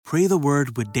Pray the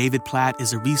Word with David Platt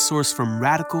is a resource from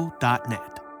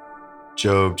radical.net.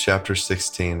 Job chapter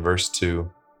 16, verse 2.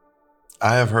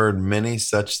 I have heard many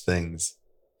such things.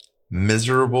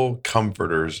 Miserable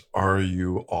comforters are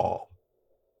you all.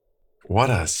 What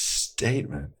a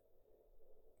statement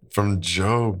from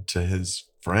Job to his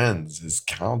friends, his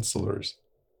counselors.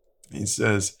 He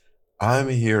says, I'm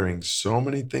hearing so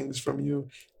many things from you,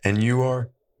 and you are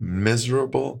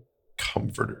miserable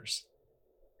comforters.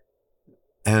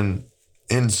 And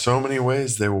in so many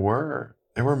ways, they were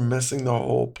missing the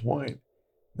whole point.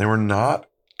 They were not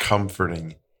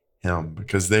comforting him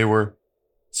because they were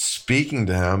speaking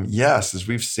to him. Yes, as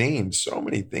we've seen, so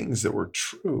many things that were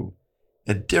true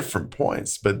at different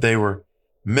points, but they were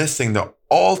missing the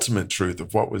ultimate truth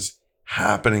of what was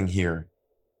happening here.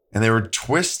 And they were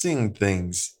twisting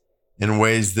things in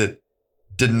ways that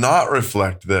did not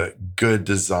reflect the good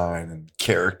design and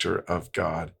character of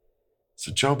God.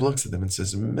 So Job looks at them and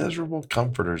says, miserable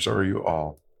comforters are you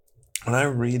all. When I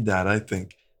read that, I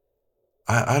think,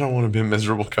 I don't want to be a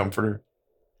miserable comforter.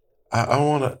 I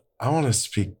want to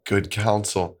speak good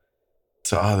counsel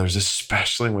to others,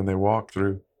 especially when they walk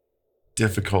through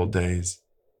difficult days.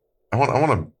 I want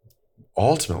to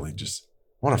ultimately I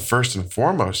want to first and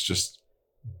foremost just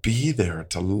be there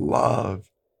to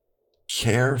love,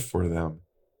 care for them,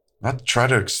 not try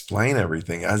to explain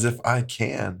everything as if I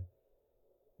can.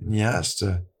 And yes,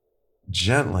 to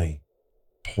gently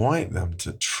point them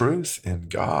to truth in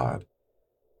God,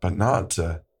 but not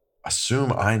to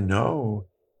assume I know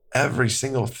every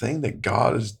single thing that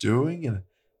God is doing in a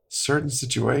certain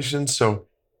situation. So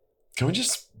can we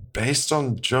just, based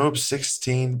on Job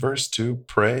 16, verse 2,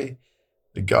 pray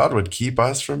that God would keep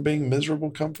us from being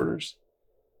miserable comforters?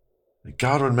 That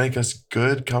God would make us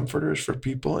good comforters for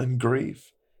people in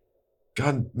grief?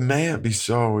 God, may it be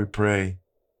so, we pray.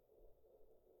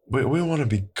 We want to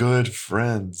be good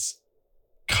friends,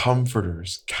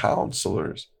 comforters,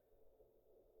 counselors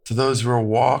to those who are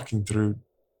walking through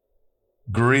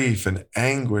grief and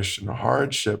anguish and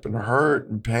hardship and hurt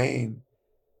and pain.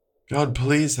 God,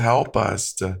 please help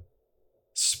us to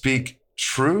speak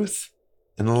truth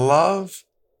and love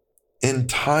in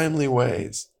timely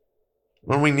ways.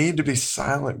 When we need to be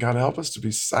silent, God, help us to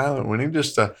be silent. We need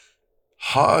just to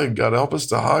hug. God, help us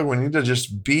to hug. We need to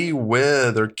just be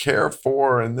with or care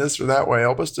for in this or that way.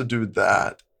 Help us to do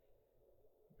that.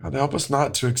 God, help us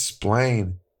not to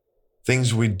explain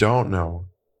things we don't know.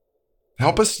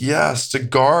 Help us, yes, to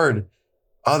guard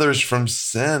others from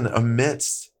sin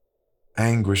amidst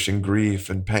anguish and grief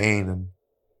and pain and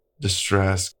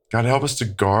distress. God, help us to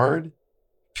guard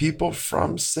people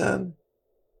from sin.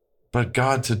 But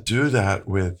God, to do that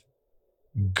with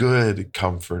good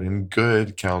comfort and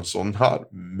good counsel,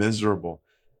 not miserable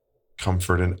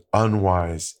comfort and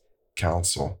unwise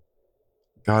counsel.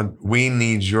 God, we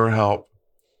need your help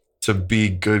to be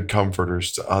good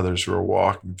comforters to others who are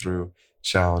walking through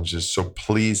challenges. So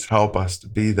please help us to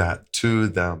be that to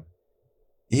them.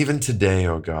 Even today,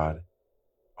 oh God,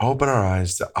 open our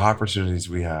eyes to opportunities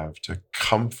we have to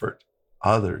comfort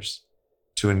others,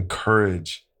 to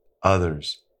encourage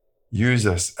others. Use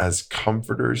us as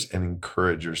comforters and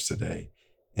encouragers today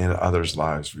in others'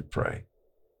 lives, we pray.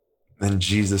 In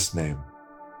Jesus' name,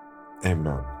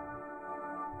 amen.